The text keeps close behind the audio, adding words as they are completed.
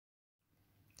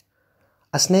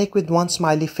A snake with one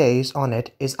smiley face on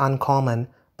it is uncommon,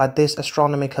 but this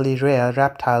astronomically rare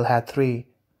reptile had three.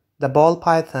 The ball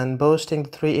python, boasting the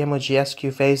three emoji-esque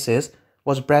faces,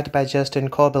 was bred by Justin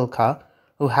Kobylka,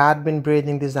 who had been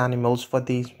breeding these animals for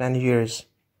these many years.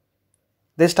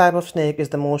 This type of snake is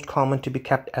the most common to be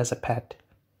kept as a pet.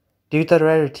 Due to the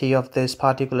rarity of this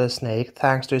particular snake,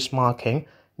 thanks to its marking,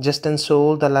 Justin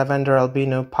sold the lavender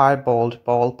albino piebald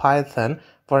ball python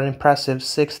for an impressive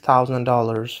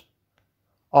 $6,000.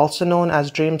 Also known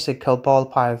as dreamsicle ball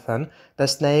python, the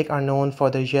snake are known for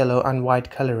their yellow and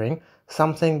white coloring,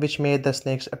 something which made the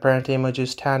snake's apparent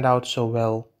images stand out so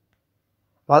well.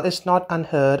 While it's not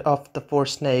unheard of for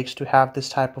snakes to have this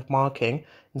type of marking,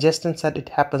 Justin said it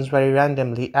happens very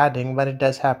randomly, adding when it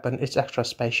does happen, it's extra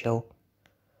special.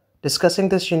 Discussing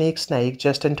this unique snake,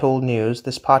 Justin told News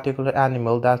this particular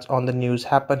animal that's on the news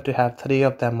happened to have three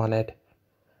of them on it,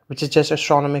 which is just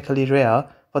astronomically rare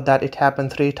for that it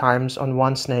happened 3 times on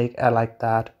one snake like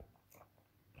that.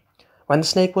 When the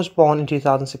snake was born in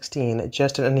 2016,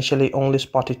 Justin initially only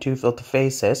spotted 2 of the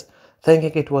faces,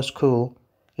 thinking it was cool.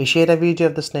 He shared a video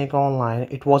of the snake online.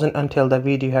 It wasn't until the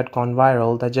video had gone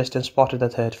viral that Justin spotted the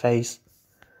 3rd face.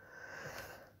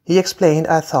 He explained,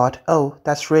 "I thought, oh,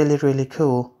 that's really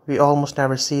cool. We almost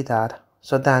never see that.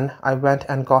 So then I went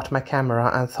and got my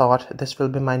camera and thought this will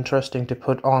be interesting to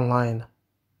put online.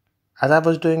 As I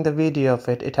was doing the video of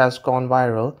it, it has gone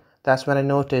viral. That's when I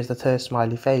noticed the 3rd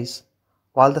smiley face."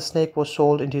 While the snake was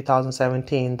sold in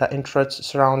 2017, the interest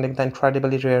surrounding the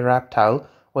incredibly rare reptile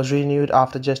was renewed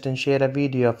after Justin shared a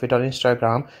video of it on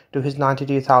Instagram to his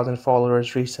 92,000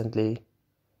 followers recently.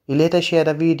 He later shared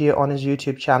a video on his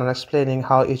YouTube channel explaining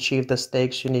how he achieved the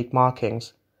snake's unique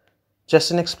markings.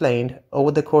 Justin explained, "Over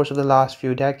the course of the last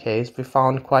few decades, we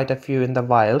found quite a few in the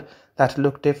wild that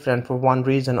look different for one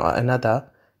reason or another.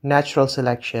 Natural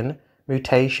selection,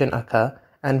 mutation occur,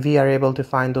 and we are able to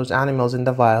find those animals in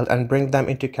the wild and bring them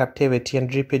into captivity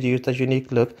and reproduce the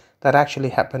unique look that actually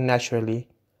happened naturally.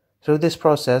 Through this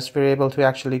process, we're able to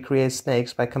actually create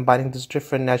snakes by combining these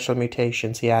different natural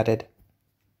mutations," he added.